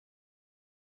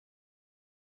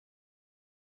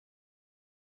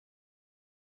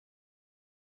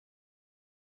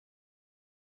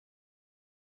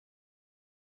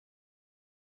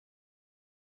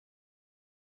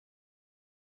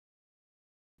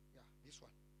this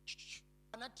one.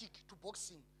 Fanatic to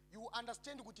boxing. You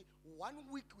understand that 1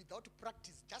 week without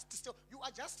practice, you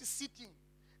are just sitting.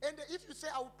 And if you say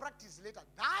I will practice later,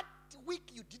 that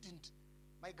week you didn't,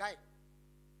 my guy,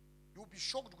 you'll be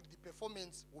shocked with the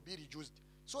performance will be reduced.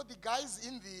 So the guys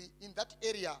in that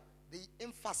area, they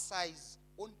emphasize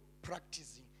on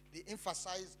practicing. They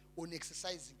emphasize on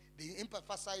exercising. They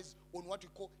emphasize on what we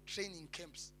call training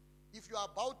camps. If you are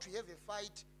about to have a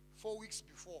fight 4 weeks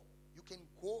before, you can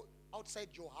go outside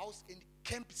your house and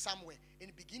camp somewhere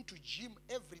and begin to gym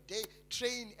every day,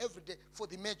 train every day for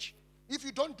the match. If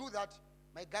you don't do that,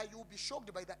 my guy, you will be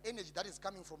shocked by the energy that is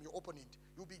coming from your opponent.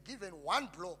 You'll be given one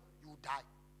blow, you will die.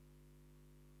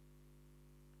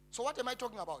 So what am I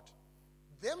talking about?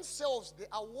 Themselves, they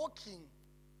are walking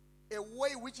a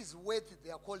way which is worth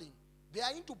their calling. They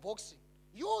are into boxing.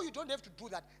 You don't have to do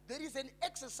that. There is an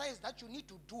exercise that you need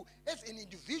to do as an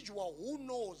individual who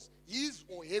knows his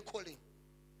or her calling.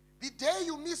 The day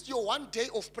you missed your 1 day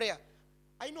of prayer,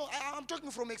 I know, I'm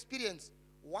talking from experience.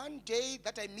 1 day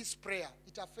that I miss prayer,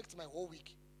 it affects my whole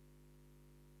week.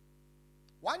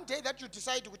 1 day that you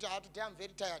decide, today I'm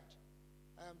very tired.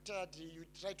 I'm tired, you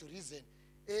try to reason.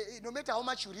 No matter how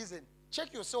much you reason,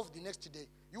 check yourself the next day.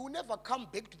 You will never come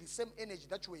back to the same energy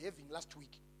that you were having last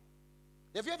week.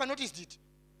 Have you ever noticed it?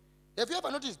 Have you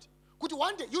ever noticed? Could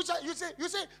one day you say,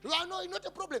 oh, no, not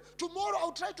a problem. Tomorrow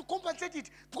I'll try to compensate it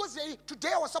because today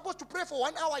I was supposed to pray for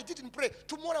 1 hour. I didn't pray.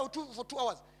 Tomorrow I'll do for 2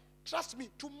 hours. Trust me,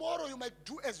 tomorrow you might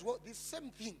do as well the same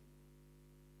thing.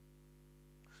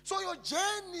 So your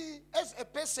journey as a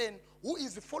person who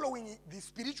is following the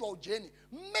spiritual journey,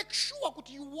 make sure that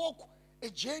you walk a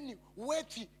journey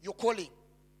worthy your calling.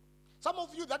 Some of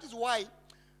you, that is why,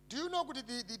 do you know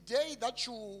the day that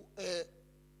you,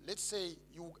 let's say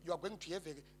you are going to have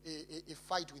a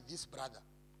fight with this brother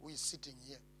who is sitting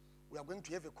here. We are going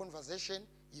to have a conversation.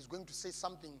 He's going to say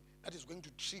something that is going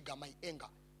to trigger my anger.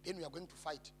 Then we are going to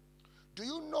fight. Do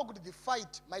you know that the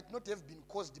fight might not have been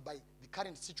caused by the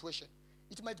current situation?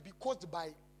 It might be caused by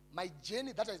my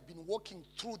journey that I've been walking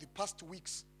through the past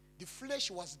weeks. The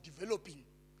flesh was developing.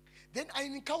 Then I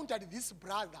encountered this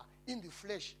brother in the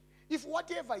flesh. If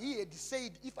whatever he had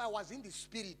said, if I was in the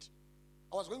spirit,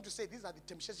 I was going to say, these are the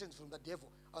temptations from the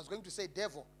devil. I was going to say,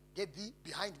 devil, get thee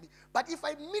behind me. But if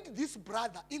I meet this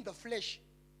brother in the flesh,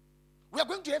 we are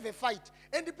going to have a fight.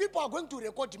 And the people are going to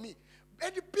record me.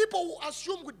 And the people who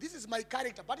assume this is my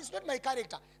character, but it's not my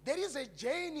character. There is a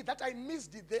journey that I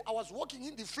missed. I was walking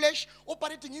in the flesh,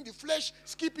 operating in the flesh,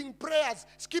 skipping prayers,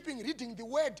 skipping reading the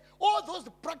word. All those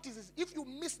practices, if you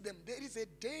miss them, there is a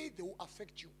day they will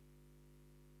affect you.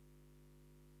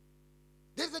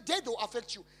 There's a day they will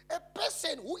affect you. A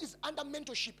person who is under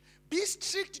mentorship, be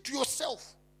strict to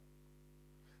yourself.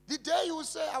 The day you will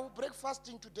say, I will break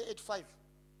fasting today at 5,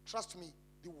 trust me,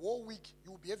 the whole week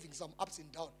you will be having some ups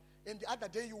and downs. And the other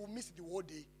day you will miss the whole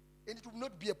day. And it will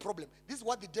not be a problem. This is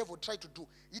what the devil tried to do.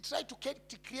 He tried to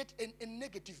create a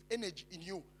negative energy in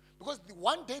you. Because the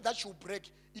 1 day that you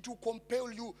break, it will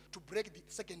compel you to break the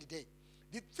second day.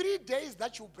 The 3 days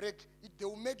that you break, they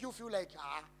will make you feel like,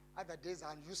 other days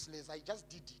are useless. I just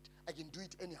did it. I can do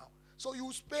it anyhow. So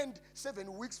you spend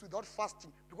 7 weeks without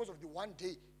fasting because of the 1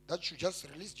 day that you just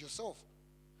released yourself.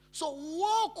 So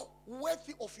walk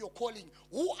worthy of your calling.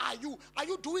 Who are you? Are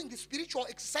you doing the spiritual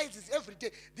exercises every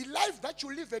day? The life that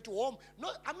you live at home. No,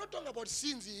 I'm not talking about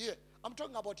sins here. I'm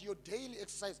talking about your daily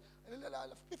exercise.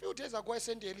 A few days ago, I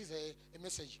sent Elise a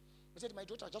message. I said, my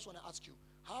daughter, I just want to ask you,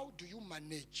 how do you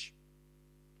manage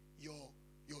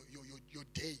your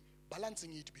day,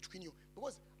 balancing it between you?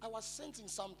 Because I was sensing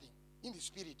something in the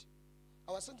spirit.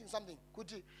 I was sensing something.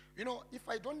 If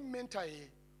I don't mentor her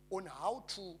on how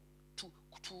to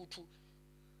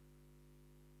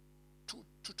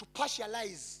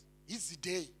partialize his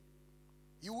day,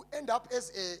 he will end up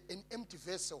as an empty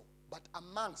vessel, but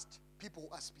amongst people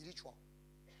who are spiritual.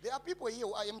 There are people here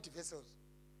who are empty vessels.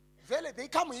 They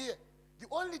come here. The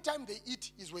only time they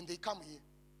eat is when they come here.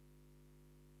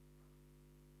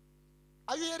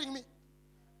 Are you hearing me?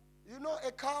 You know,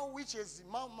 a cow which has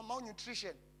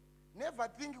malnutrition, never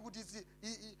think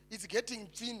it's getting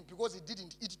thin because it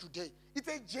didn't eat today. It's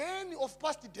a journey of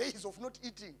past days of not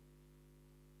eating.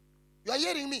 You are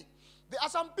hearing me? There are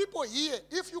some people here,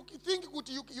 if you think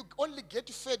you only get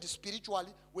fed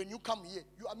spiritually when you come here,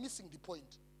 you are missing the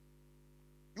point.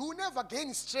 You will never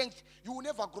gain strength. You will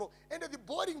never grow. And the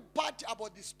boring part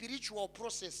about the spiritual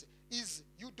process is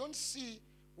you don't see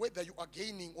whether you are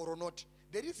gaining or not.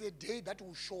 There is a day that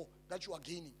will show that you are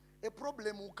gaining. A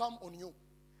problem will come on you.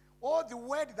 Or the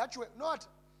word that you are not,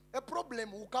 a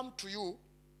problem will come to you,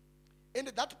 and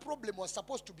that problem was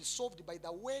supposed to be solved by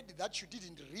the word that you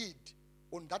didn't read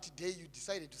on that day you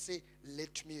decided to say,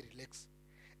 let me relax.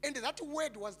 And that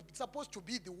word was supposed to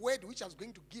be the word which was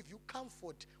going to give you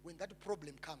comfort when that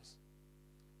problem comes.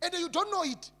 And you don't know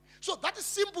it. So that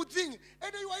simple thing,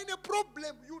 and you are in a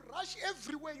problem, you rush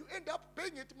everywhere, you end up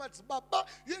banging at Matsbaba,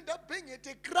 you end up banging at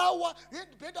a Krawa, you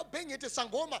end up banging at a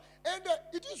Sangoma, and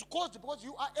it is caused because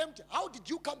you are empty. How did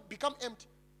you become empty?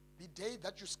 The day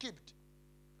that you skipped.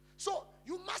 So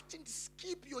you mustn't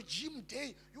skip your gym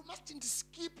day, you mustn't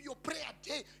skip your prayer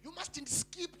day, you mustn't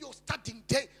skip your studying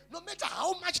day. No matter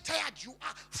how much tired you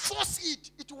are, force it,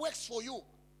 it works for you.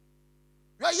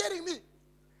 You are hearing me?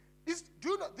 Do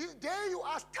you know, the day you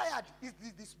are tired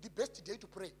is the best day to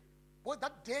pray. But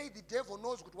that day, the devil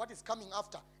knows what is coming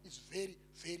after is very,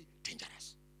 very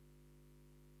dangerous.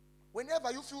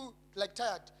 Whenever you feel like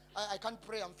tired, I can't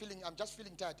pray, I'm just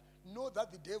feeling tired, know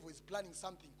that the devil is planning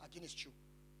something against you.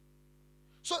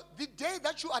 So the day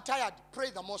that you are tired,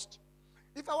 pray the most.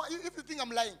 If you think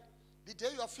I'm lying, the day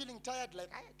you are feeling tired,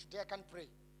 like, today I can't pray,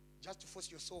 just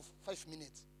force yourself 5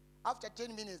 minutes. After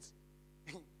 10 minutes,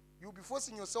 you'll be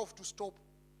forcing yourself to stop.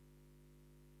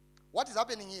 What is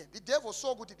happening here? The devil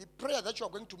so good. The prayer that you are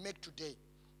going to make today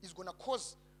is going to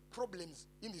cause problems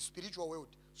in the spiritual world.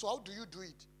 So how do you do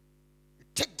it? You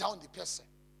take down the person.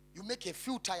 You make her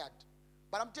feel tired.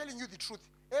 But I'm telling you the truth.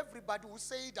 Everybody who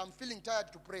said, I'm feeling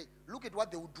tired to pray, look at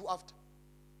what they will do after.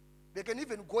 They can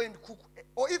even go and cook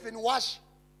or even wash.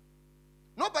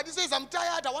 Nobody says, I'm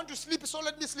tired, I want to sleep, so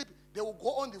let me sleep. They will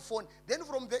go on the phone. Then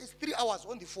from there, it's 3 hours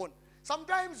on the phone.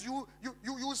 Sometimes you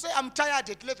say, I'm tired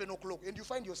at 11 o'clock, and you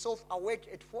find yourself awake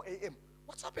at 4 a.m.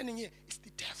 What's happening here? It's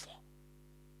the devil.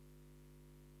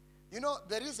 You know,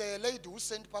 there is a lady who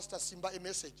sent Pastor Simba a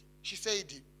message. She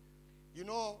said, you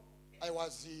know, I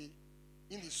was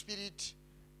in the spirit,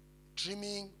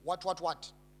 dreaming,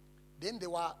 what. Then there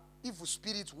were evil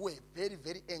spirits who were very,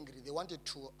 very angry. They wanted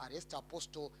to arrest the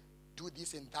apostle, do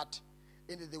this and that.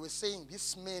 And they were saying,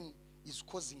 this man is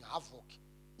causing havoc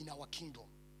in our kingdom.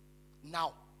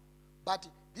 Now, but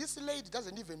this lady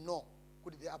doesn't even know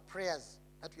there are prayers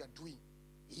that we are doing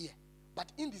here.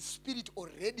 But in the spirit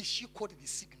already she caught the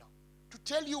signal. To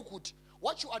tell you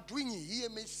what you are doing here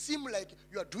may seem like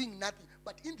you are doing nothing.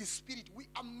 But in the spirit we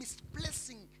are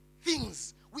misplacing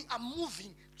things. We are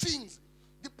moving things.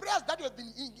 The prayers that we have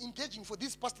been engaging for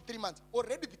these past 3 months,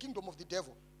 already the kingdom of the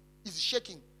devil is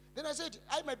shaking. Then I said,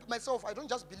 myself, I don't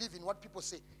just believe in what people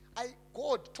say.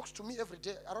 God talks to me every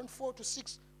day, around 4 to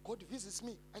 6. God visits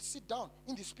me. I sit down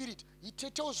in the spirit. He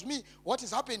tells me what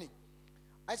is happening.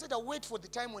 I said, I wait for the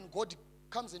time when God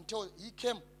comes and tells. He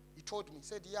came. He told me. He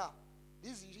said, yeah,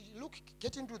 look,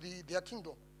 get into their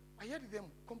kingdom. I heard them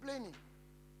complaining.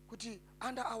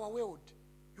 Under our world,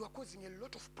 you are causing a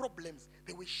lot of problems.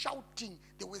 They were shouting.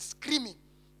 They were screaming.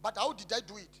 But how did I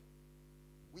do it?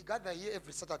 We gather here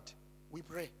every Saturday. We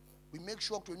pray. We make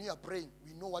sure when we are praying,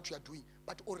 we know what we are doing.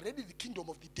 But already the kingdom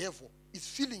of the devil is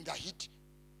feeling the heat.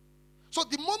 So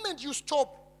the moment you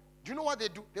stop, do you know what they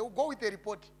do? They will go with a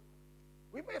report.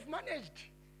 We have managed.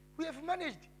 We have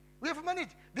managed. We have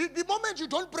managed. The moment you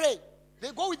don't pray,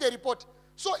 they go with a report.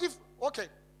 So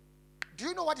do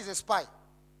you know what is a spy?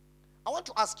 I want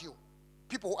to ask you,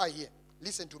 people who are here,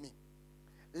 listen to me.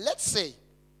 Let's say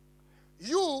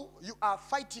you are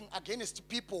fighting against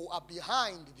people who are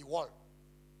behind the wall.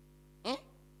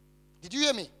 Did you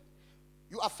hear me?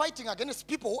 You are fighting against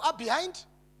people who are behind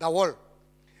the wall.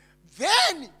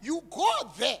 Then you go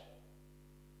there.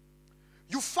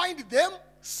 You find them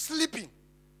sleeping.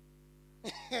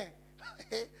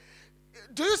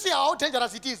 Do you see how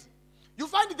dangerous it is? You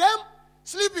find them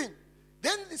sleeping.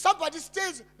 Then somebody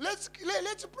says, let's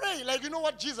pray. Like, you know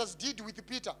what Jesus did with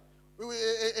Peter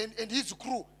and his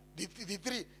crew, the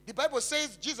three. The Bible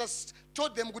says Jesus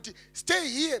told them, stay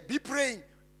here, be praying.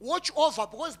 Watch over,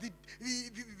 because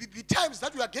the times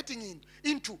that we are getting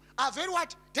into are very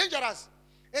dangerous.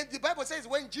 And the Bible says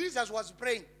when Jesus was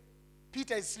praying,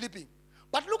 Peter is sleeping.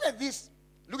 But look at this.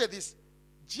 Look at this.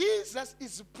 Jesus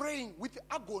is praying with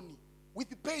agony,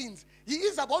 with pains. He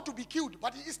is about to be killed,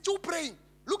 but he is still praying.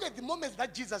 Look at the moments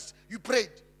that you prayed.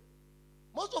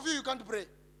 Most of you can't pray.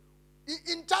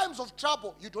 In times of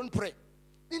trouble, you don't pray.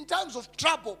 In times of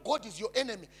trouble, God is your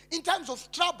enemy. In times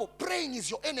of trouble, praying is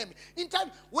your enemy.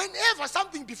 Whenever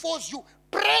something befalls you,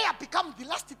 prayer becomes the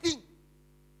last thing.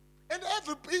 And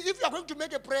if you are going to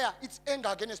make a prayer, it's anger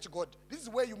against God. This is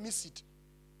where you miss it.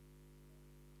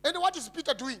 And what is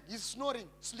Peter doing? He's snoring,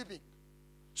 sleeping.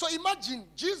 So imagine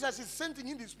Jesus is sending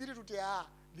in the spirit to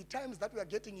the times that we are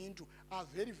getting into are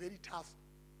very, very tough.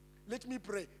 Let me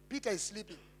pray. Peter is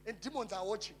sleeping, and demons are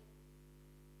watching.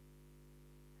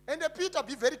 And Peter,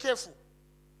 be very careful.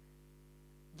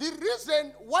 The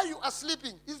reason why you are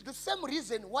sleeping is the same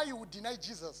reason why you would deny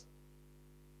Jesus.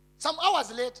 Some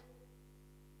hours later,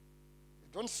 you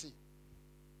don't see.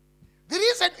 The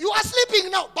reason you are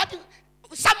sleeping now, but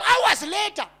some hours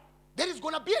later, there is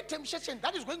going to be a temptation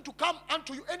that is going to come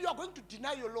unto you, and you are going to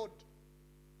deny your Lord.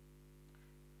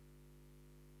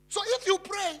 So if you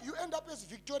pray, you end up as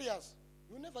victorious.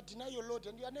 You never deny your Lord,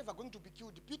 and you are never going to be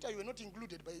killed. Peter, you are not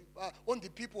included on the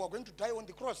people who are going to die on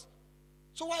the cross.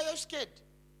 So why are you scared?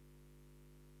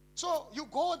 So you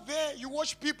go there, you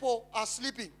watch people are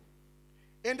sleeping.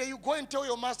 And then you go and tell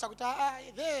your master,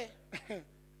 they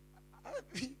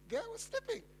were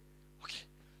sleeping. Okay.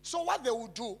 So what they will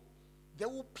do, they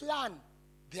will plan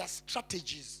their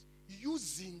strategies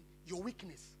using your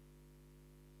weakness.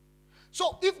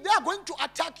 So if they are going to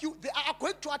attack you, they are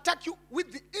going to attack you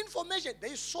with the information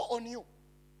they saw on you.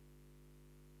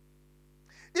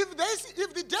 If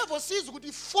the devil sees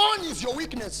the phone is your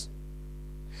weakness,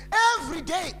 every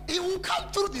day he will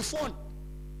come through the phone.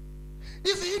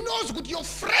 If he knows that your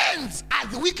friends are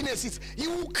the weaknesses, he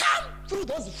will come through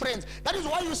those friends. That is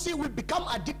why you see we become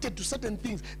addicted to certain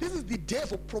things. This is the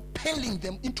devil propelling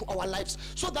them into our lives.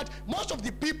 So that most of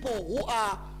the people who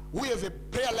have a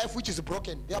prayer life which is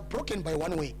broken, they are broken by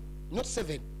one way, not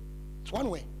seven. It's one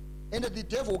way. And the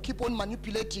devil will keep on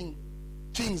manipulating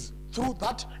things through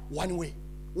that one way.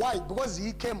 Why? Because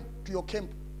he came to your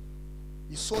camp.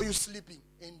 He saw you sleeping,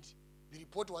 and the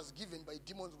report was given by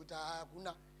demons with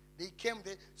they came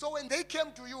there. So when they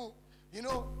came to you,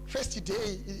 first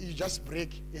day you just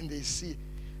break and they see.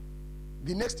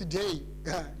 The next day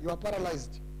you are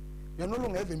paralyzed. You are no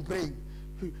longer even praying.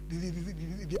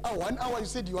 The 1 hour you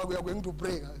said we are going to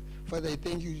pray. Father, I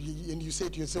thank you. And you say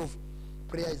to yourself,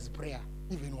 prayer is prayer.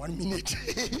 Even 1 minute.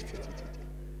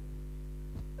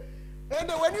 And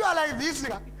when you are like this,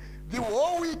 the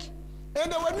whole week,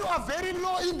 and when you are very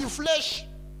low in the flesh,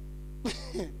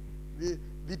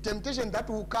 the temptation that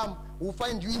will come will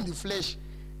find you in the flesh.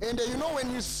 And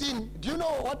when you sin, do you know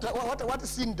what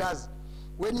sin does?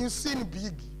 When you sin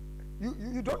big,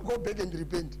 you don't go back and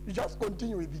repent. You just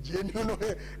continue with the journey.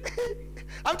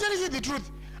 I'm telling you the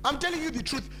truth. I'm telling you the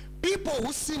truth. People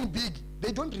who sin big,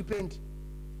 they don't repent.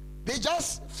 They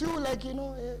just feel like,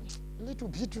 a little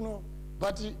bit,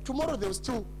 But tomorrow they'll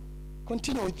still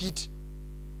continue with it.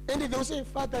 And they'll say,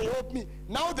 Father, help me.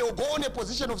 Now they'll go on a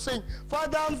position of saying,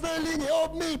 Father, I'm failing,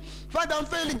 help me. Father, I'm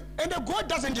failing. And God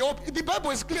doesn't help. The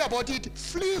Bible is clear about it.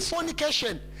 Flee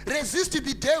fornication. Resist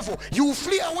the devil. You will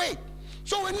flee away.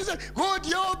 So when you say, God,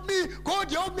 help me,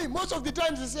 God, help me, most of the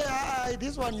times you say,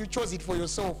 this one, you chose it for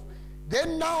yourself.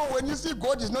 Then now when you see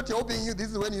God is not helping you,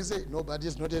 this is when you say,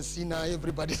 nobody's not a sinner,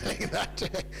 everybody's like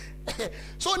that.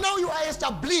 So now you are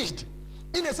established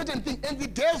in a certain thing. And the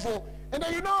devil, and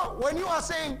then when you are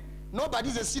saying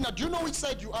nobody's a sinner, do you know which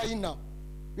side you are in now?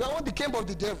 You are on the camp of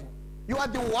the devil. You are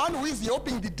the one who is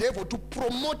helping the devil to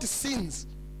promote sins.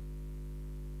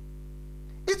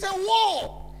 It's a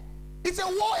war. It's a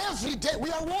war every day. We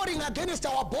are warring against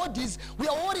our bodies. We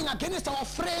are warring against our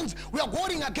friends. We are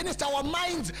warring against our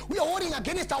minds. We are warring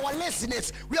against our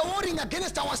laziness. We are warring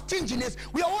against our stinginess.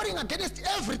 We are warring against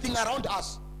everything around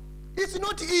us. It's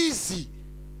not easy.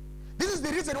 This is the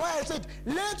reason why I said,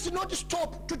 let's not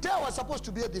stop. Today I was supposed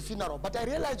to be at the funeral, but I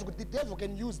realized the devil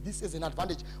can use this as an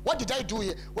advantage. What did I do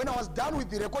here? When I was done with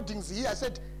the recordings here, I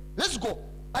said, let's go.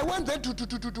 I went there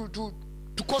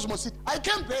to Cosmos City. I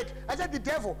came back. I said, the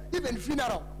devil, even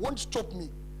funeral won't stop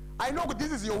me. I know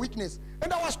this is your weakness.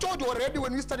 And I was told already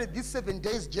when we started this 7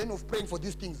 days journey of praying for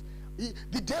these things,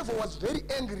 the devil was very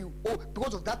angry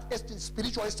because of that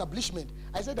spiritual establishment.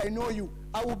 I said, I know you.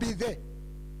 I will be there.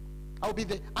 I'll be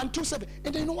there until 7.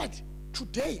 And you know what?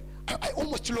 Today, I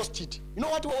almost lost it. You know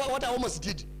what I almost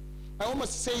did? I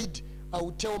almost said I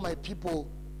will tell my people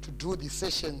to do the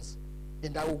sessions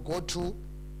and I will go to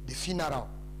the funeral.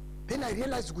 Then I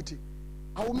realized,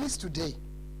 I will miss today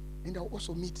and I'll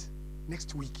also meet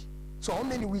next week. So how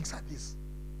many weeks are these?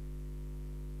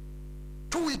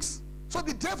 2 weeks. So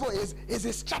the devil is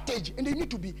a strategy, and you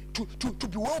need to be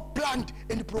well planned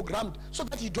and programmed so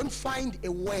that you don't find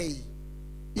a way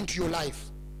into your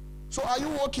life. So are you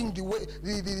walking the way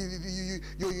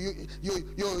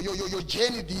your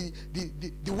journey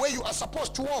the way you are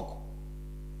supposed to walk?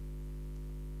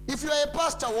 If you are a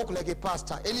pastor, walk like a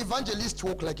pastor. An evangelist,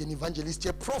 walk like an evangelist.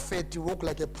 A prophet, walk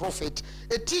like a prophet.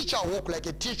 A teacher, walk like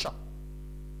a teacher.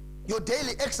 Your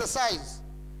daily exercise.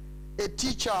 A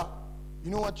teacher, you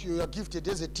know what? You are gifted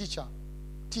as a teacher.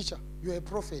 Teacher, you are a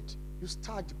prophet. You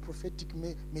study prophetic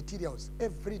materials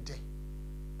every day.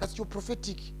 That's your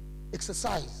prophetic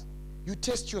exercise. You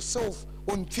test yourself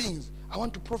on things. I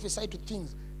want to prophesy to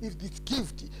things. if this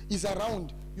gift is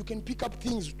around, you can pick up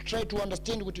things, try to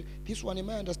understand what this one, am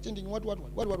I understanding what?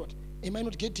 Am I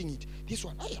not getting it? This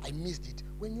one, I missed it.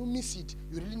 When you miss it,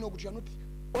 you really know that you are not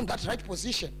on that right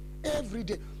position every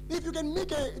day. If you can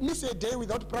miss a day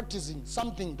without practicing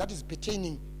something that is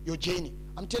pertaining your journey,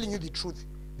 I'm telling you the truth,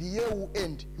 the year will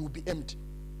end, you will be empty.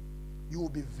 You will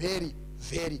be very,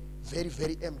 very, very,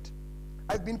 very empty.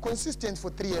 I've been consistent for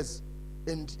 3 years,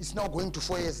 and it's now going to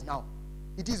 4 years now.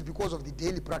 It is because of the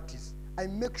daily practice. I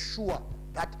make sure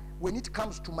that when it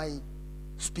comes to my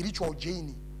spiritual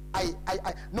journey, I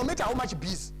no matter how much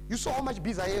busy, you saw how much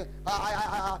busy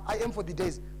I am for the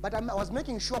days, but I was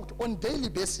making sure on daily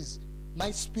basis,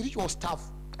 my spiritual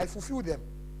stuff, I fulfill them.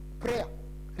 Prayer,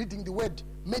 reading the word,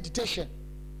 meditation,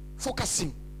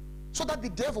 focusing, so that the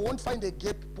devil won't find a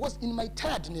gap, because in my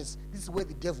tiredness, this is where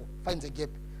the devil finds a gap.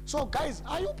 So guys,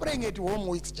 are you praying at home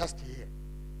or it's just here?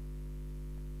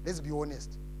 Let's be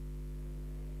honest.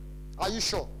 Are you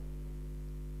sure?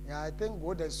 Yeah, I thank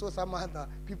God I saw some other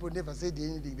people never said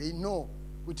anything. They know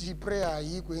with prayer.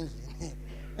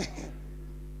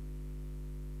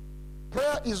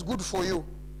 Prayer is good for you.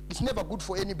 It's never good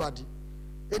for anybody.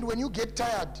 And when you get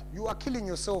tired, you are killing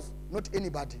yourself, not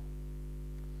anybody.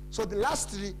 So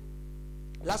lastly,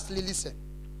 listen.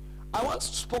 I once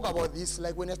spoke about this,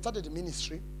 like when I started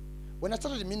ministry. When I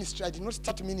started ministry, I did not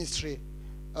start ministry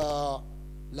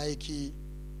like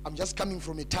I'm just coming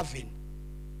from a tavern.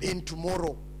 Then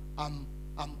tomorrow, I'm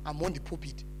on the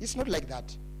pulpit. It's not like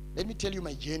that. Let me tell you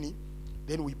my journey,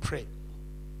 then we pray.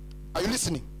 Are you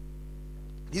listening?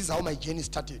 This is how my journey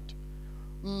started.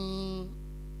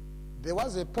 There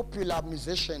was a popular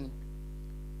musician,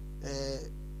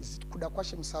 is it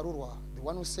Kudakwashe Msarurwa, the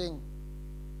one who sang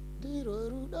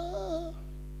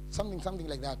something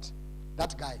like that,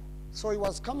 that guy. So he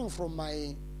was coming from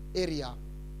my area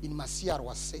in Masiar,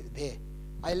 was there.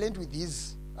 I learned with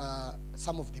his,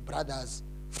 some of the brothers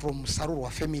from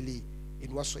Sarurwa family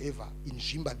and whatsoever in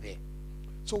Jimba there.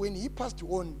 So when he passed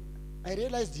on, I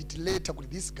realized it later with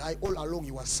this guy all along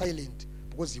he was silent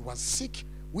because he was sick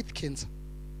with cancer.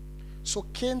 So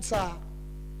cancer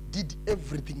did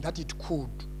everything that it could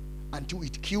until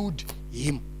it killed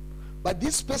him. But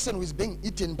this person who is being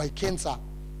eaten by cancer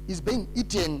is being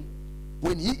eaten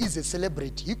when he is a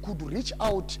celebrity. He could reach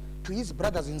out to his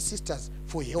brothers and sisters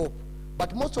for help.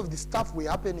 But most of the stuff were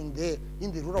happening there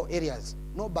in the rural areas.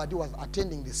 Nobody was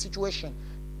attending the situation.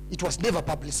 It was never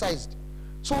publicized.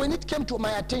 So when it came to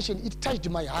my attention, it touched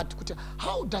my heart.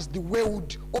 How does the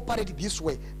world operate this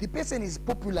way? The person is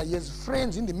popular, he has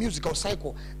friends in the musical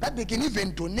cycle, that they can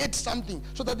even donate something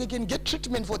so that they can get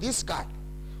treatment for this guy.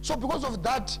 So because of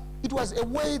that, it was a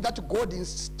way that God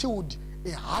instilled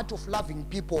a heart of loving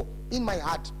people in my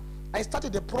heart. I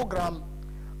started a program,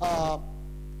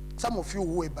 some of you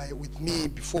who were with me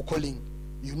before calling,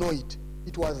 you know it.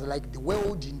 It was like the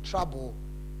world in trouble.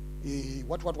 It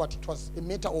was a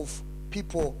matter of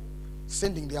people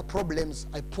sending their problems.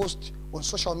 I post on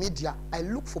social media. I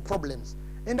look for problems.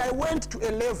 And I went to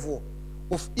a level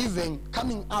of even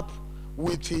coming up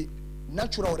with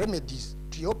natural remedies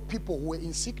to help people who were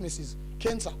in sicknesses,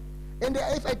 cancer. And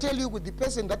if I tell you with the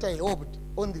person that I helped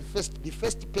on the first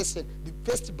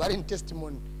barren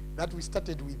testimony that we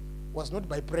started with was not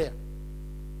by prayer.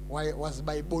 Why it was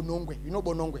by Bonongwe. You know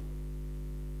Bonongwe?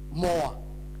 More.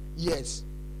 Yes.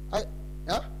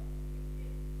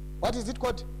 What is it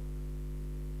called?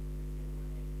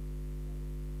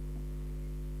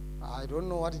 I don't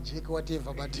know what Jake,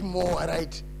 whatever, but more,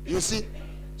 right? You see?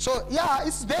 So yeah,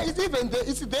 it's there. It's even there.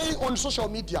 It's there on social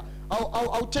media.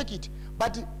 I'll take it.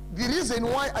 But the reason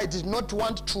why I did not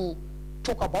want to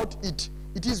talk about it,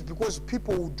 it is because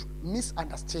people would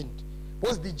misunderstand.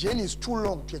 Because the journey is too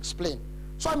long to explain.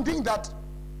 So I'm doing that.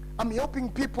 I'm helping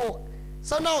people.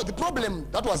 So now the problem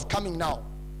that was coming now,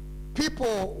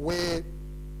 people were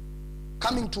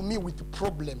coming to me with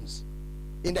problems,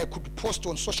 and I could post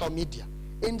on social media.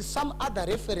 And some other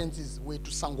references were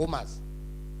to Sangomas.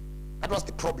 That was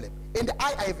the problem. And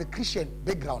I have a Christian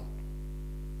background.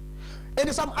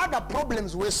 And some other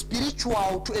problems were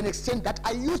spiritual to an extent that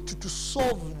I used to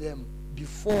solve them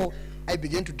before I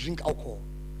began to drink alcohol.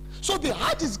 So the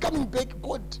heart is coming back.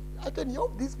 God, I can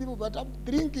help these people, but I'm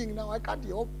drinking now. I can't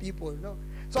help people, you know.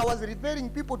 So I was referring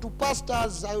people to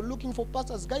pastors. I was looking for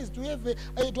pastors. Guys, do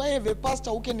I have a pastor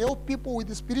who can help people with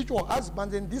the spiritual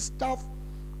husbands and this stuff,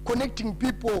 connecting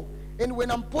people? And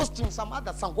when I'm posting, some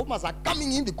other sangomas are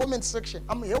coming in the comment section.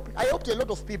 I helped a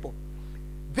lot of people.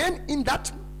 Then in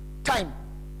that time,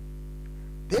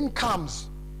 then comes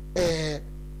a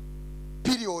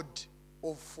period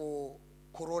of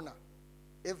Corona.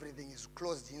 Everything is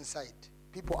closed inside.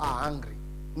 People are hungry.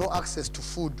 No access to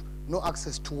food, no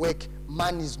access to work,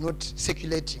 money is not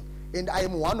circulating. And I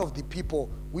am one of the people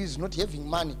who is not having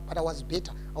money, but I was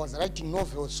better. I was writing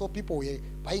novels, so people were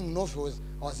buying novels.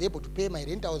 I was able to pay my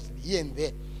rent. I was here and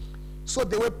there. So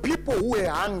there were people who were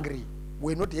hungry,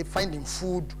 were not finding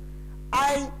food.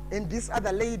 I and this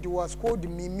other lady was called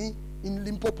Mimi in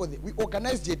Limpopo. We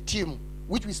organized a team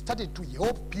which we started to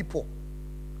help people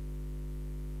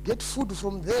get food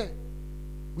from there.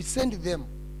 We send them.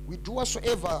 We do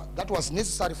whatsoever that was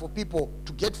necessary for people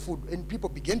to get food, and people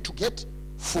began to get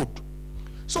food.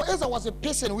 So as I was a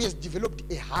person who has developed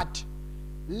a heart,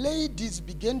 ladies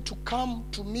began to come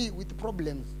to me with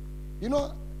problems. You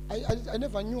know, I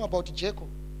never knew about Jeko.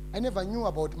 I never knew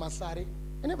about Masare.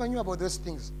 I never knew about those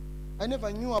things. I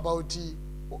never knew about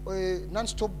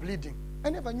non-stop bleeding. I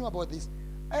never knew about this.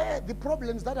 The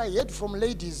problems that I had from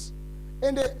ladies.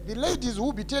 And the ladies who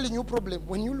will be telling you problems,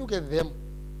 when you look at them,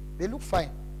 they look fine.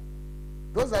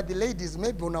 Those are the ladies,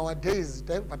 maybe nowadays,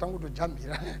 but I'm going to jump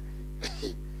here.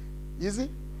 You see?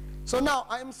 So now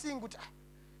I am seeing,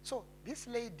 so this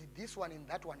lady, this one, and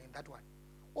that one, and that one,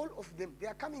 all of them, they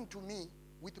are coming to me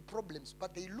with problems,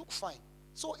 but they look fine.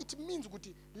 So it means,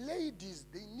 ladies,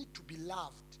 they need to be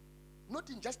loved. Not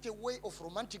in just a way of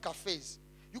romantic affairs.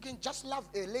 You can just love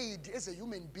a lady as a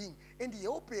human being and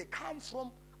help her come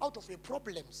from out of her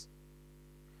problems.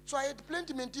 So I had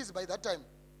plenty mentees by that time.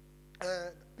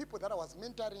 People that I was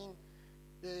mentoring,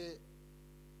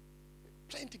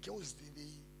 plenty girls,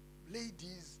 the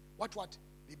ladies, what,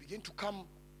 they began to come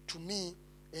to me,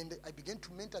 and I began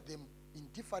to mentor them in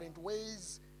different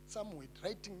ways. Some were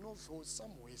writing novels,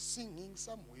 some were singing,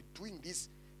 some were doing this.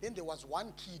 Then there was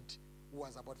one kid who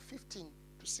was about 15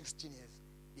 to 16 years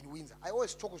in Windsor. I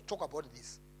always talk about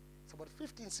this. It's about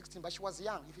 15, 16, but she was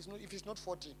young, if it's not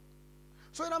 14.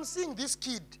 So when I'm seeing this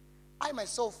kid, I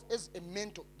myself as a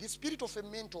mentor, the spirit of a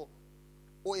mentor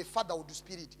or a fatherhood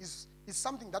spirit is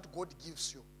something that God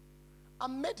gives you.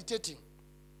 I'm meditating.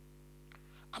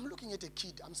 I'm looking at a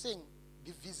kid. I'm saying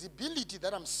the visibility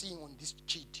that I'm seeing on this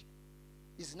kid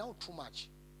is now too much.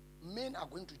 Men are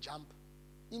going to jump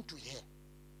into her.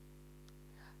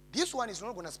 This one is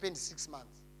not going to spend 6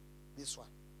 months. This one.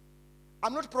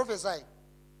 I'm not prophesying.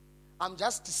 I'm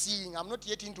just seeing. I'm not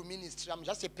yet into ministry. I'm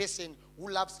just a person who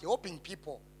loves helping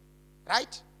people.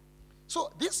 Right? So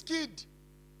this kid,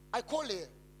 I call her,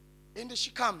 and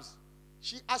she comes.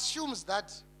 She assumes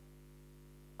that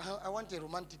I want a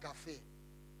romantic affair.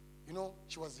 You know,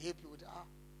 she was happy with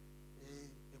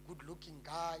a good-looking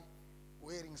guy,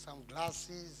 wearing some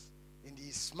glasses, and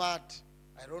he's smart.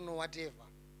 I don't know whatever,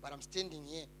 but I'm standing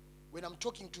here. When I'm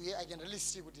talking to her, I can really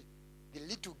see what the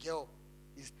little girl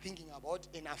is thinking about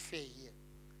an affair here.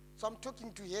 So I'm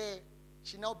talking to her.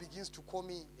 She now begins to call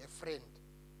me a friend.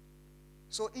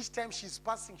 So each time she's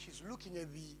passing, she's looking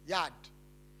at the yard.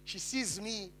 She sees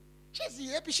me. She's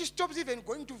happy. She stops even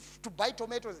going to buy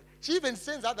tomatoes. She even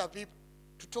sends other people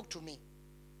to talk to me.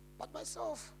 But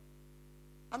myself,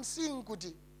 I'm seeing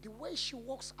Goody, the way she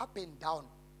walks up and down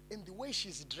and the way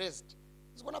she's dressed,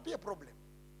 it's going to be a problem.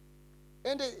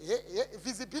 And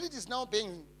visibility is now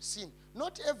being seen.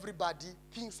 Not everybody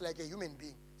thinks like a human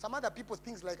being. Some other people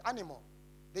think like animal.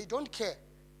 They don't care.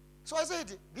 So I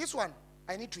said, this one,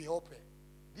 I need to help her.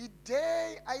 The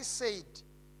day I said,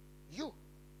 you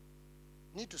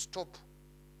need to stop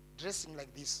dressing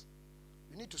like this.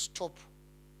 You need to stop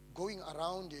going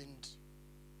around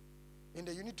and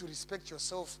you need to respect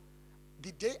yourself.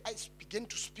 The day I began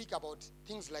to speak about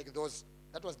things like those,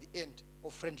 that was the end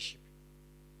of friendship.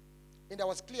 And I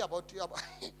was clear about you.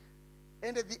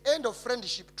 And at the end of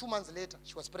friendship, 2 months later,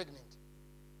 she was pregnant.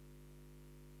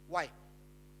 Why?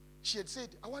 She had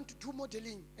said, I want to do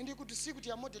modeling. And you could see with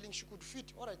your modeling, she could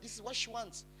fit. All right, this is what she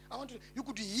wants. You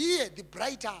could hear the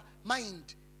brighter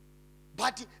mind.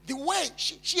 But the way,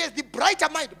 she has the brighter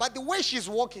mind, but the way she's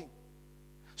walking.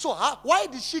 So why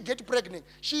did she get pregnant?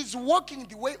 She's walking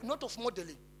the way, not of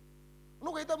modeling.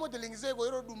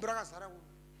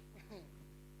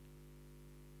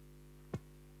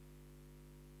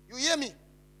 You hear me?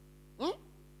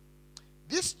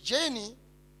 This journey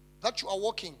that you are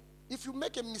walking, if you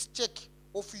make a mistake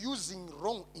of using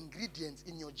wrong ingredients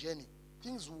in your journey,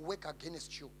 things will work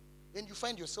against you. And you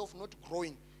find yourself not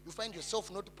growing. You find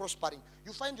yourself not prospering.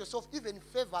 You find yourself even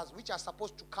favors which are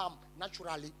supposed to come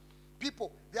naturally.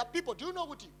 There are people, do you know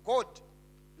what? God,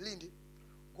 Lindy,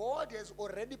 God has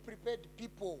already prepared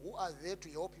people who are there to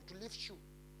help you, to lift you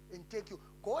and take you.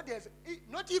 God has,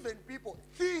 not even people,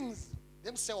 things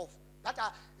themselves that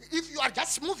are, if you are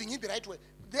just moving in the right way,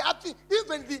 they are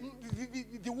even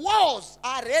the walls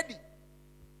are ready.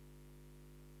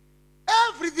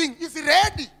 Everything is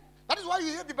ready. That is why you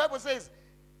hear the Bible says,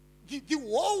 the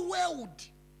whole world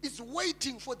is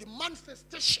waiting for the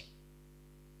manifestation.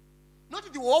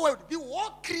 Not the whole world, the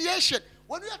whole creation.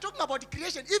 When we are talking about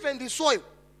creation, even the soil,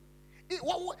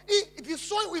 the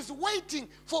soil is waiting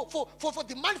for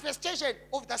the manifestation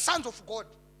of the sons of God.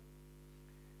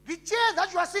 The chair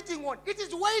that you are sitting on, it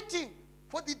is waiting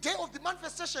for the day of the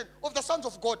manifestation of the sons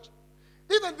of God.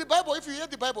 Even the Bible, if you hear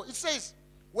the Bible, it says,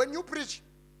 when you preach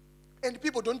and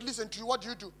people don't listen to you, what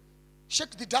do?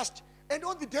 Shake the dust. And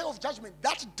on the day of judgment,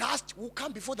 that dust will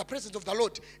come before the presence of the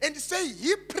Lord and say,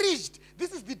 he preached.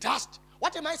 This is the dust.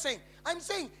 What am I saying? I'm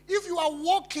saying, if you are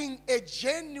walking a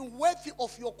journey worthy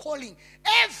of your calling,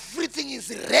 everything is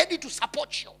ready to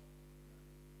support you.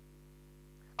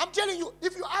 I'm telling you,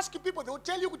 if you ask people, they will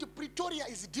tell you that Pretoria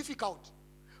is difficult.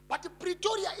 But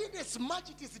Pretoria, in as much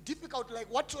it is difficult, like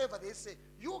whatsoever they say,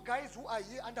 you guys who are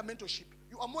here under mentorship,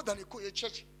 you are more than a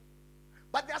church.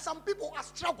 But there are some people who are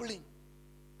struggling.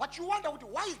 But you wonder,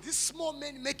 why is this small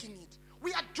man making it?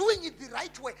 We are doing it the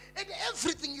right way, and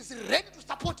everything is ready to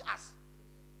support us.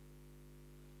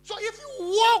 So if you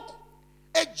walk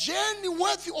a journey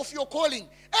worthy of your calling,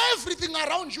 everything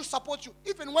around you supports you.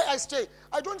 Even where I stay,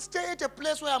 I don't stay at a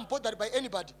place where I'm bothered by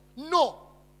anybody. No.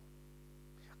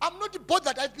 I'm not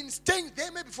bothered. I've been staying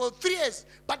there maybe for 3 years,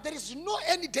 but there is no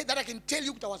any day that I can tell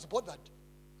you that I was bothered.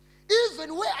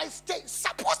 Even where I stay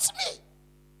supports me.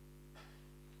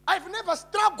 I've never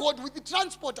struggled with the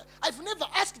transport. I've never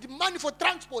asked the money for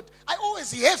transport. I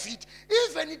always have it.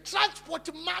 Even the transport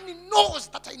money knows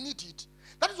that I need it.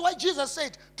 That is why Jesus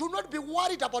said, do not be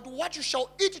worried about what you shall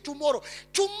eat tomorrow.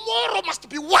 Tomorrow must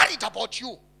be worried about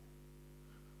you.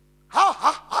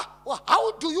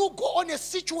 How do you go on a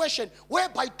situation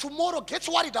whereby tomorrow gets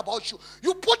worried about you?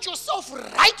 You put yourself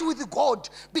right with God.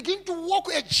 Begin to walk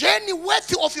a journey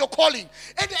worthy of your calling.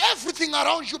 And everything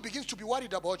around you begins to be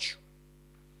worried about you.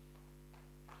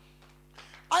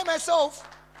 I myself,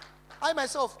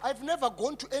 I've never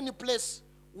gone to any place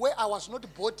where I was not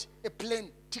bought a plane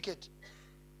ticket.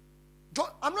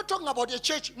 I'm not talking about a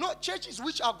church. No, churches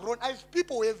which are grown. I have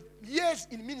people who have years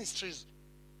in ministries.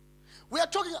 We are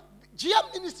talking,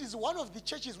 GM Ministry is one of the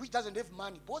churches which doesn't have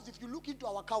money. Because if you look into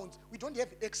our accounts, we don't have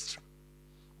extra.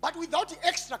 But without the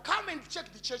extra, come and check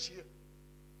the church here.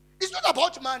 It's not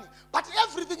about money. But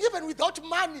everything, even without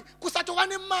money,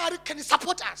 can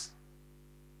support us.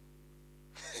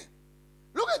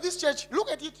 Look at this church. Look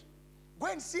at it. Go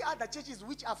and see other churches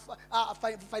which are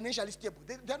financially stable.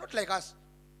 They're not like us.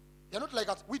 They're not like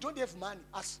us. We don't have money.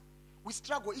 We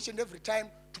struggle each and every time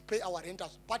to pay our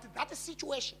rentals. But that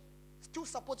situation still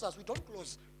supports us. We don't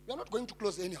close. We are not going to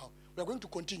close anyhow. We are going to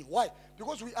continue. Why?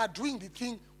 Because we are doing the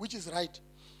thing which is right.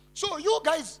 So you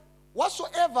guys,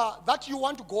 whatsoever that you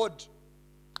want God,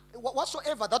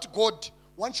 whatsoever that God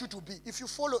wants you to be, if you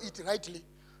follow it rightly,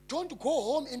 don't go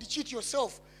home and cheat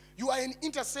yourself. You are an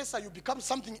intercessor, you become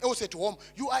something else at home.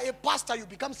 You are a pastor, you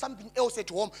become something else at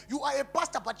home. You are a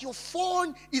pastor, but your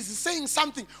phone is saying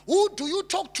something. Who do you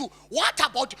talk to? What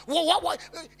about?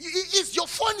 Is your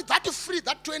phone that free,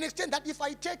 that to an extent that if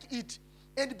I take it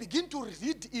and begin to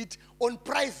read it on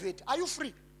private, are you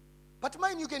free? But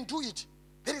mine, you can do it.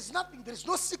 There is nothing, there is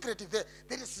no secret there.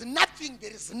 There is nothing.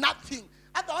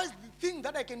 Otherwise, the thing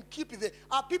that I can keep there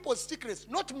are people's secrets,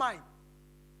 not mine.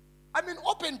 I'm an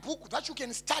open book that you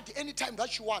can study anytime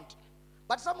that you want.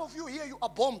 But some of you here, you are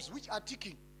bombs which are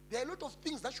ticking. There are a lot of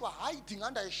things that you are hiding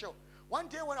under a shell. One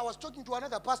day when I was talking to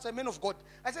another pastor, a man of God,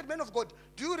 I said, man of God,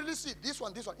 do you really see this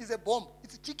one is a bomb.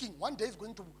 It's ticking. One day it's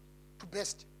going to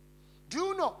burst. Do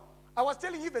you know? I was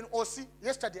telling even Osi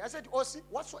yesterday, I said, Osi,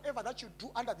 whatsoever that you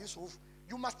do under this roof,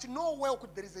 you must know well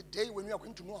there is a day when we are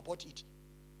going to know about it.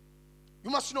 You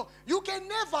must know. You can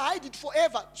never hide it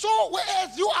forever. So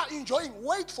whereas you are enjoying,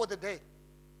 wait for the day.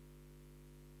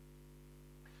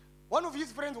 One of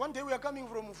his friends, one day we are coming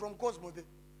from Cosmo.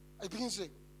 I begin to say,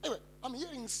 anyway, I'm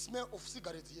hearing smell of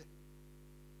cigarettes here.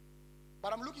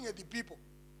 But I'm looking at the people.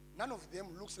 None of them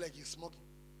looks like he's smoking.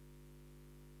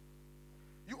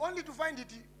 You only to find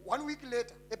it 1 week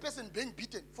later, a person being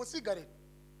beaten for cigarette.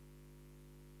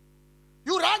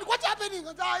 You run, what's happening?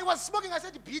 I was smoking, I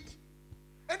said beat.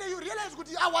 And then you realize,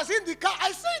 I was in the car,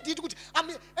 I said it, and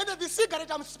then the cigarette,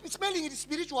 I'm smelling it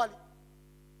spiritually.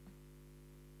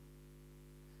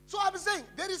 So I'm saying,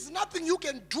 there is nothing you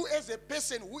can do as a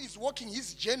person who is walking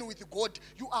his journey with God.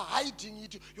 You are hiding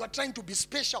it, you are trying to be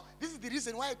special. This is the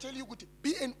reason why I tell you,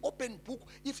 be an open book.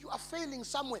 If you are failing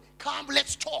somewhere, come,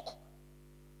 let's talk.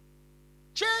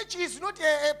 Church is not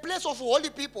a place of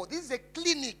holy people. This is a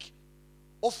clinic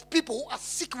of people who are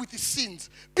sick with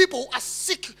sins, people who are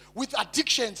sick with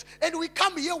addictions, and we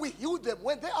come here, we heal them.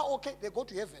 When they are okay, they go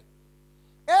to heaven.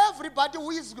 Everybody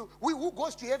who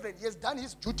goes to heaven, he has done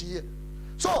his duty here.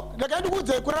 So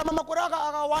ndakaendikudze kurarama makore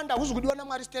akawanda huzokudiwa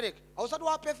naMwari stereke. Hausati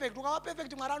wa perfect, ukawa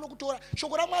perfect Mwari anokutora.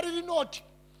 Shoko raMwari rinoti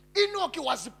Enoch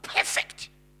was perfect.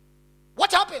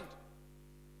 What happened?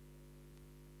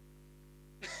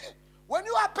 When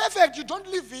you are perfect, you don't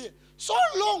live here. So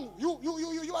long,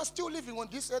 you are still living on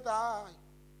this earth.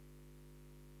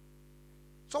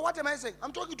 So what am I saying?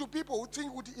 I'm talking to people who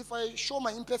think if I show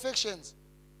my imperfections,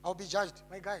 I'll be judged.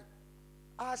 My guy,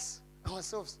 us,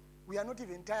 ourselves, we are not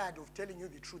even tired of telling you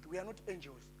the truth. We are not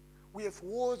angels. We have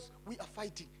wars we are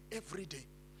fighting every day.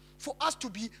 For us to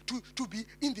be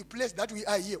in the place that we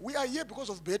are here because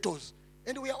of battles.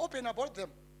 And we are open about them.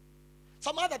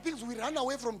 Some other things we run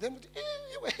away from them.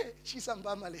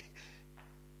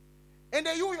 And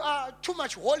you are too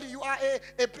much holy. You are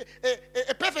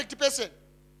a perfect person.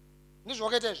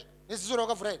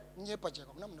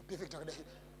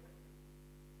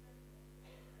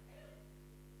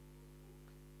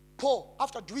 Paul,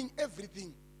 after doing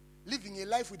everything, living a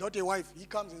life without a wife, he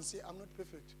comes and says, I'm not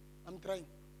perfect. I'm trying.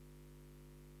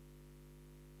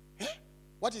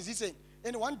 What is he saying?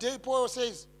 And one day Paul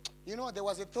says, there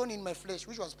was a thorn in my flesh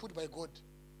which was put by God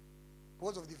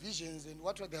because of the visions and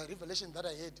what were the revelations that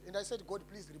I had. And I said, God,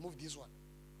 please remove this one.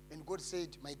 And God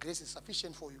said, my grace is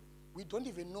sufficient for you. We don't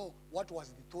even know what was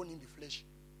the thorn in the flesh.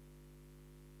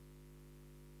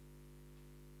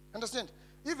 Understand?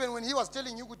 Even when he was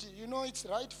telling you, it's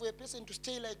right for a person to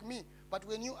stay like me. But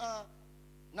when you are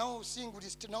now seeing what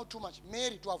is now too much,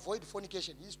 Mary, to avoid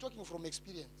fornication, he's talking from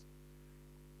experience.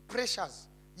 Pressures.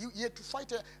 You have to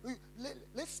fight.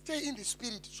 Let's stay in the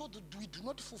spirit so that we do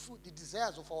not fulfill the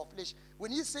desires of our flesh. When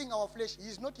he's saying our flesh, he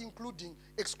is not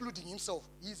excluding himself.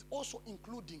 He is also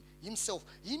including himself.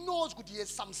 He knows that he has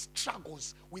some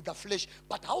struggles with the flesh.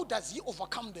 But how does he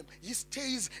overcome them? He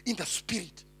stays in the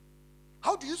spirit.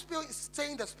 How do you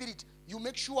stay in the spirit? You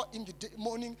make sure in the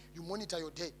morning you monitor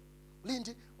your day.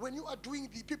 Lindy, when you are doing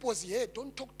the people's hair,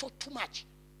 don't talk too much.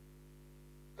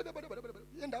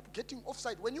 You end up getting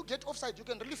offside. When you get offside, you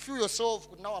can really feel yourself,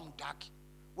 now I'm dark.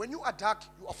 When you are dark,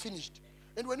 you are finished.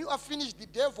 And when you are finished, the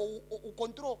devil will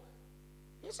control.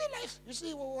 You see life. You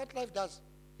see what life does.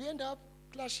 You end up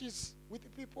clashes with the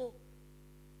people.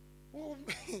 What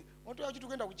do you do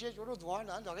to church? What do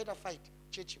you fight?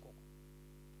 Church.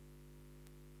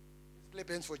 Let's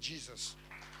play hands for Jesus.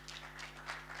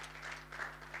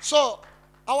 So,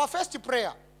 our first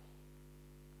prayer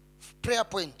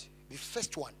point. The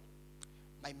first one,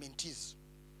 my mentees.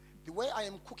 The way I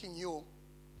am cooking you,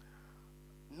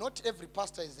 not every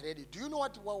pastor is ready. Do you know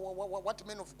what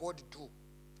men of God do?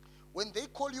 When they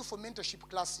call you for mentorship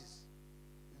classes,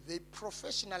 they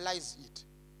professionalize it.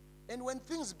 And when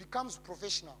things becomes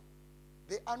professional,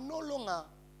 they are no longer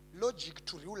logic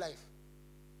to real life.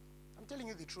 I'm telling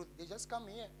you the truth. They just come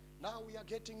here. Now we are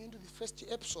getting into the first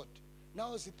episode.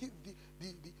 Now is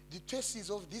the thesis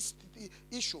of this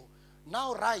issue.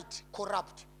 Now write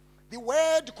corrupt. The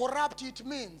word corrupt, it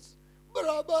means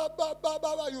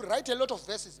you write a lot of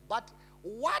verses, but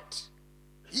what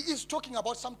he is talking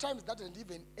about sometimes that doesn't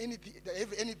even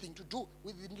have anything to do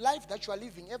with the life that you are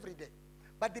living every day.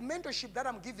 But the mentorship that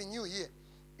I'm giving you here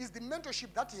is the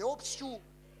mentorship that helps you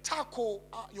tackle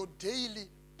your daily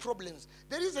problems.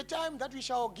 There is a time that we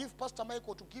shall give Pastor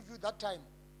Michael to give you that time.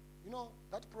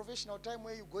 That professional time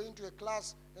where you go into a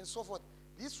class and so forth.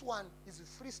 This one is a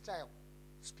freestyle,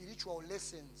 spiritual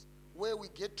lessons, where we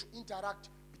get to interact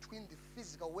between the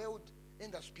physical world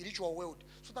and the spiritual world,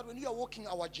 so that when you are walking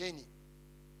our journey,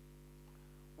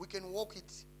 we can walk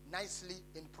it nicely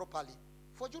and properly.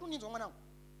 For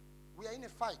we are in a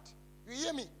fight. You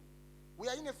hear me? We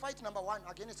are in a fight, number one,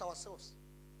 against ourselves.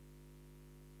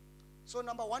 So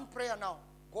number one prayer now,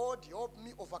 God help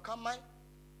me overcome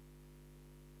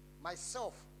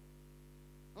myself.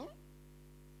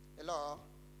 Hello?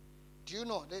 Do you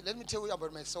know, let me tell you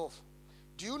about myself.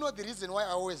 Do you know the reason why I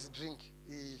always drink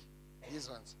these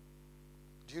ones?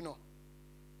 Do you know?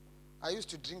 I used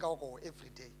to drink alcohol every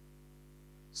day.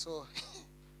 So,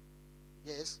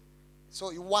 yes. So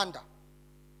you wonder,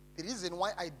 the reason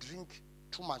why I drink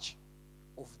too much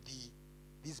of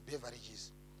these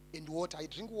beverages. And water, I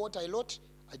drink water a lot.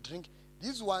 I drink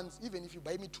these ones, even if you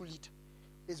buy me 2 liters.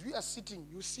 As we are sitting,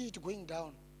 you see it going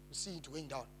down. You see it going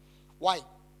down. Why?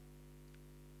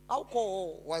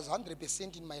 Alcohol was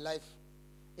 100% in my life.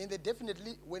 And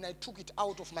definitely, when I took it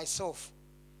out of myself,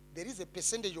 there is a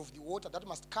percentage of the water that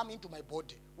must come into my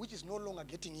body, which is no longer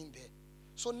getting in there.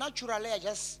 So naturally, I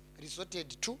just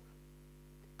resorted to,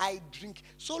 I drink.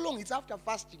 So long it's after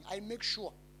fasting, I make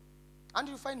sure. And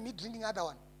you find me drinking other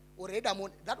one. Or red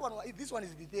ammonia. That one, this one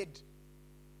is the third.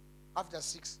 After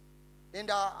 6.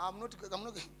 And I'm not,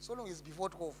 so long it's before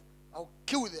 12, I'll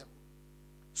kill them.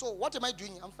 So what am I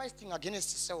doing? I'm fighting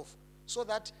against self so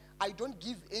that I don't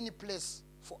give any place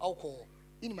for alcohol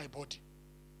in my body.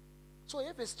 So I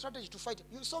have a strategy to fight.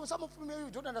 Some of you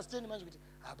don't understand.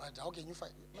 But how can you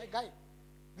fight? My guy,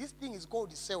 this thing is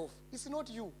called self. It's not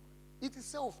you. It is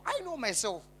self. I know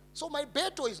myself. So my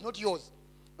battle is not yours.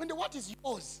 And what is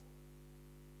yours?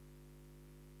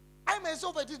 I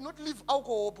myself, I did not leave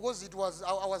alcohol because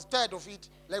I was tired of it.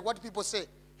 Like what people say.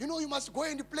 You must go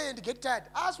and play and get tired.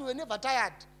 Us, we were never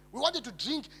tired. We wanted to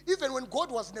drink. Even when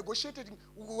God was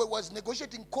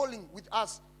negotiating calling with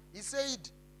us, he said,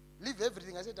 leave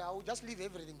everything. I said, I will just leave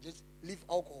everything. Just leave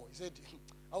alcohol. He said,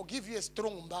 I'll give you a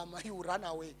strong mbama. You run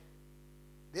away.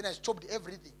 Then I stopped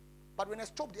everything. But when I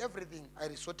stopped everything, I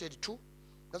resorted to.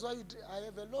 That's why I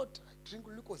have a lot. I drink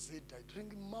Lucozade. I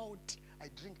drink Mount. I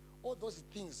drink all those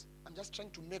things. I'm just trying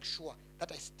to make sure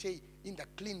that I stay in the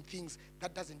clean things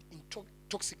that doesn't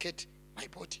intoxicate my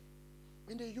body.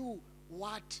 When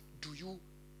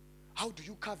how do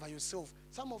you cover yourself?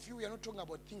 Some of you, we are not talking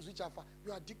about things which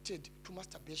you are addicted to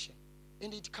masturbation.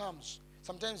 And it comes.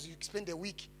 Sometimes you spend a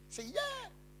week, say, yeah.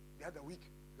 The other week,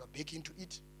 you are back into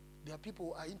it. There are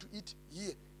people who are into it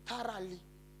here, thoroughly.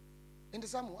 And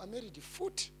some who are married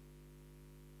foot.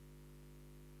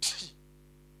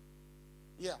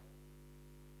 Yeah.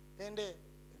 And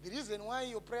the reason why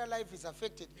your prayer life is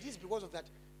affected is because of that.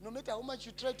 No matter how much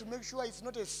you try to make sure it's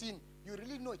not a sin, you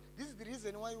really know it. This is the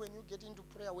reason why when you get into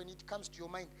prayer, when it comes to your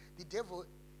mind, the devil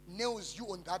nails you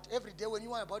on that. Every day when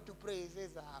you are about to pray, he says,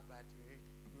 but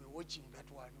you were watching that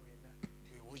one.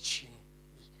 You were watching.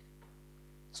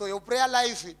 So your prayer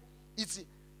life, it's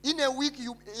in a week,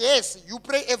 you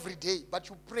pray every day, but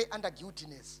you pray under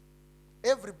guiltiness.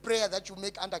 Every prayer that you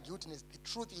make under guiltiness, the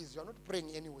truth is you are not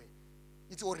praying anyway.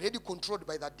 It's already controlled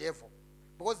by the devil.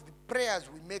 Because the prayers,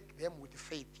 we make them with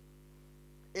faith.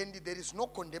 And there is no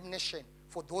condemnation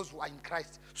for those who are in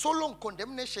Christ. So long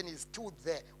condemnation is still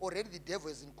there, already the devil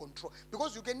is in control.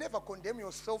 Because you can never condemn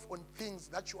yourself on things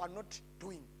that you are not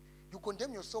doing. You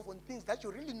condemn yourself on things that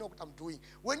you really know what I'm doing.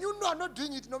 When you know I'm not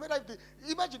doing it, no matter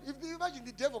imagine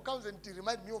the devil comes and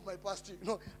remind me of my past,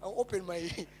 I'll open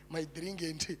my drink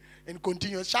and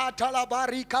continue.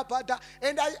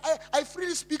 And I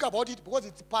freely speak about it because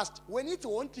it's past. When it's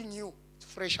haunting you, it's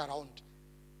fresh around.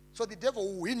 So the devil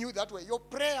will win you that way. Your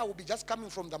prayer will be just coming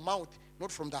from the mouth,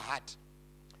 not from the heart.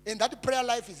 And that prayer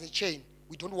life is a chain.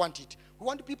 We don't want it. We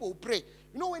want people who pray.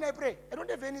 When I pray, I don't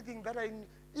have anything that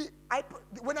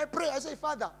when I pray, I say,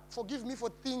 Father, forgive me for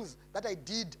things that I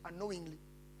did unknowingly.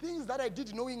 Things that I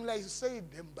did knowingly, I say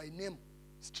them by name,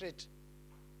 straight.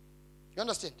 You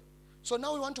understand? So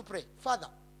now we want to pray. Father,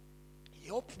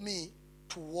 help me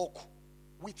to walk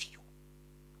with you.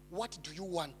 What do you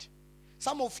want?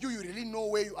 Some of you really know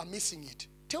where you are missing it.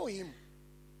 Tell him,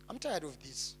 I'm tired of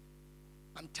this.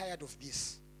 I'm tired of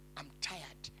this. I'm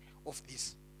tired of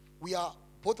this. We are,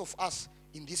 both of us,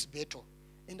 in this battle.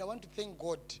 And I want to thank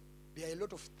God. There are a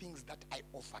lot of things that I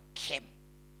overcame,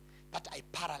 that I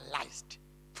paralyzed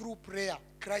through prayer,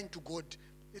 crying to God.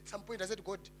 At some point I said,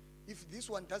 God, if this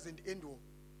one doesn't end well,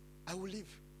 I will leave.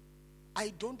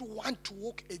 I don't want to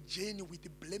walk a journey with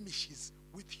blemishes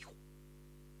with you.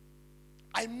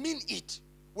 I mean it.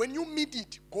 When you mean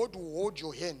it, God will hold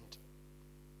your hand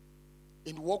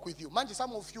and walk with you. Man,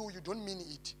 some of you, you don't mean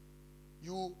it.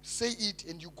 You say it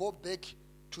and you go back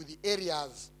to the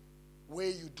areas where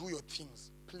you do your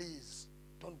things. Please,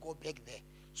 don't go back there.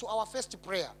 So our first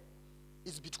prayer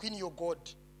is between your God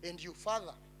and you.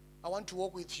 Father, I want to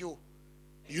walk with you.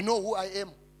 You know who I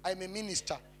am. I'm a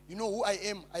minister. You know who I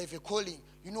am. I have a calling.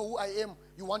 You know who I am.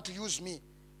 You want to use me.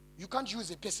 You can't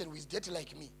use a person who is dirty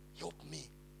like me. Help me.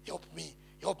 Help me.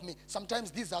 Help me. Sometimes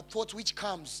these are thoughts which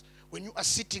comes when you are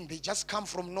sitting. They just come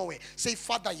from nowhere. Say,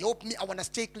 Father, help me. I want to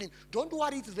stay clean. Don't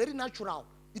worry. It's very natural.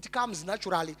 It comes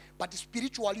naturally, but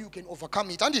spiritually you can overcome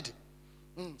it, isn't it?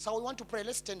 So we want to pray.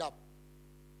 Let's stand up.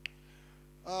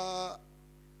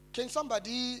 Can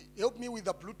somebody help me with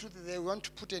the Bluetooth there? We want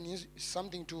to put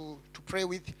something to pray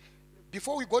with.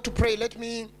 Before we go to pray, let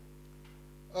me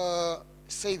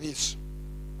say this.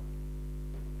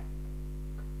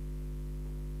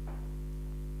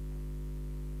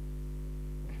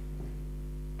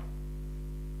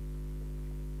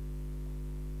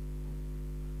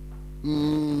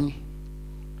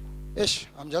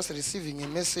 I'm just receiving a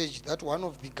message that one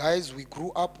of the guys we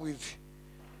grew up with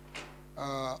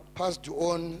passed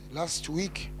on last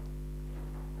week.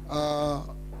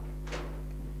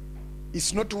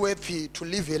 It's not worthy to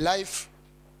live a life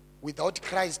without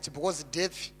Christ because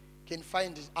death can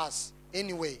find us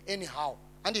anyway, anyhow.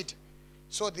 And it.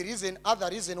 So the other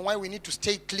reason why we need to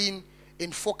stay clean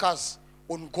and focus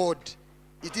on God,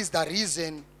 it is the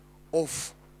reason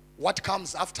of what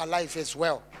comes after life as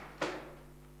well.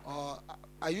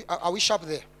 Are we sharp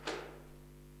there?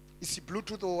 Is it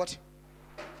Bluetooth or what?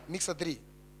 Mixer 3.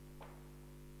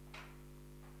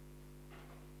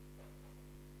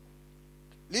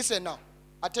 Listen now.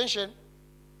 Attention.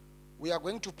 We are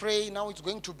going to pray. Now it's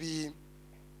going to be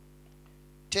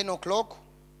 10 o'clock.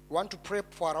 We want to pray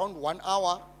for around 1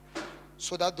 hour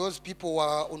so that those people who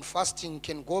are on fasting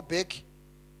can go back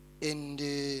and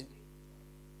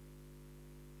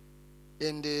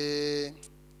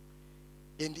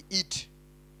eat.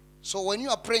 So when you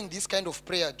are praying this kind of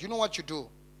prayer, do you know what you do?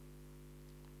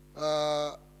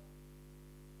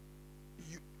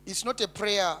 It's not a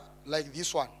prayer like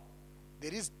this one.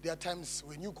 There are times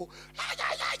when you go,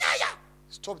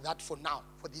 stop that for now,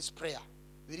 for this prayer.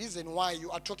 The reason why you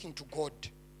are talking to God,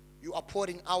 you are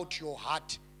pouring out your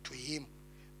heart to Him.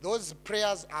 Those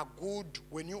prayers are good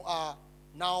when you are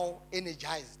now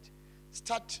energized.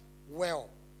 Start well.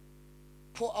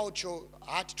 Pour out your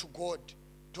heart to God.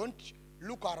 Don't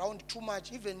look around too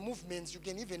much. Even movements, you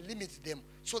can even limit them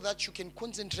so that you can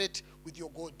concentrate with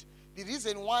your God. The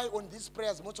reason why on these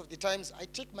prayers, most of the times, I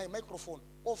take my microphone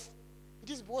off. It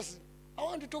is because I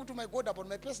want to talk to my God about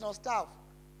my personal stuff.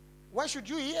 Why should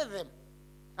you hear them?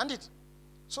 And it.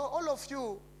 So all of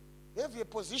you have a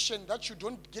position that you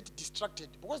don't get distracted.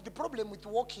 Because the problem with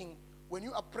walking, when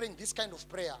you are praying this kind of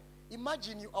prayer,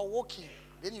 imagine you are walking,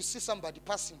 then you see somebody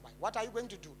passing by. What are you going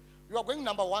to do? You are going,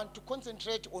 number one, to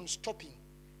concentrate on stopping.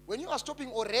 When you are stopping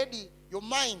already, your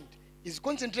mind is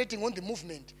concentrating on the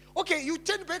movement. Okay, you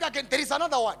turn back again, there is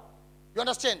another one. You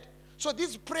understand? So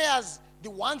these prayers, the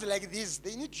ones like this,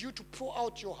 they need you to pour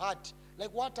out your heart,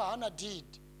 like what Hannah did.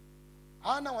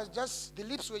 Hannah was just, the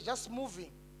lips were just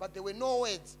moving, but there were no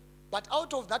words. But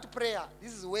out of that prayer,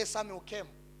 this is where Samuel came.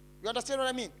 You understand what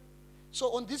I mean? So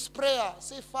on this prayer,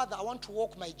 say, Father, I want to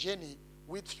walk my journey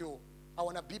with you. I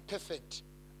want to be perfect.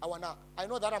 I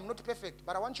know that I'm not perfect,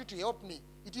 but I want you to help me.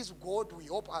 It is God who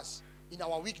help us in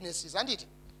our weaknesses, isn't it?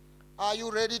 Are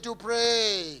you ready to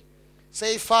pray?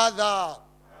 Say, Father,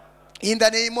 in the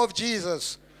name of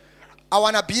Jesus, I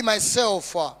want to be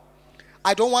myself.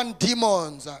 I don't want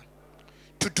demons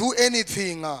to do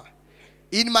anything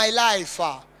in my life.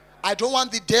 I don't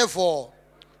want the devil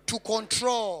to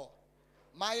control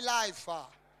my life.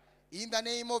 In the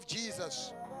name of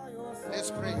Jesus, let's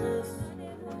pray.